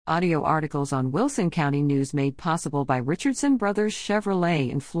Audio articles on Wilson County News made possible by Richardson Brothers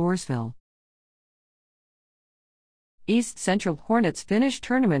Chevrolet in Floresville. East Central Hornets finish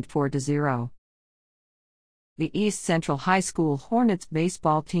tournament 4-0. The East Central High School Hornets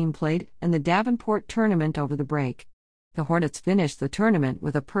baseball team played in the Davenport tournament over the break. The Hornets finished the tournament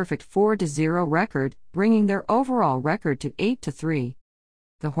with a perfect 4-0 record, bringing their overall record to 8-3.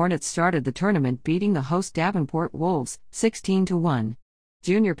 The Hornets started the tournament beating the host Davenport Wolves 16-1.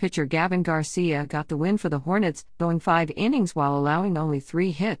 Junior pitcher Gavin Garcia got the win for the Hornets, going 5 innings while allowing only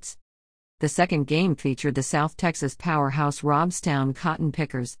 3 hits. The second game featured the South Texas powerhouse Robstown Cotton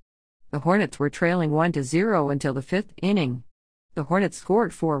Pickers. The Hornets were trailing 1-0 until the 5th inning. The Hornets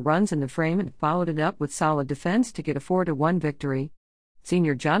scored 4 runs in the frame and followed it up with solid defense to get a 4-1 victory.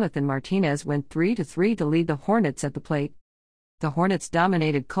 Senior Jonathan Martinez went 3-3 to lead the Hornets at the plate. The Hornets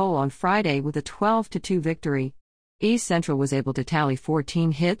dominated Cole on Friday with a 12-2 victory. East Central was able to tally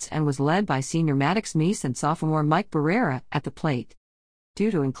 14 hits and was led by senior Maddox Meese and sophomore Mike Barrera at the plate. Due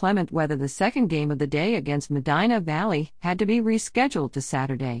to inclement weather, the second game of the day against Medina Valley had to be rescheduled to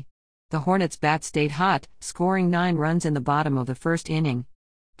Saturday. The Hornets' bat stayed hot, scoring 9 runs in the bottom of the first inning.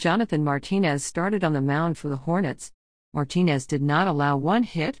 Jonathan Martinez started on the mound for the Hornets. Martinez did not allow 1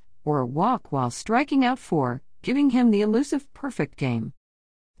 hit or a walk while striking out 4, giving him the elusive perfect game.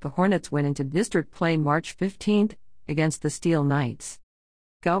 The Hornets went into district play March 15th against the Steel Knights.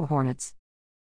 Go Hornets!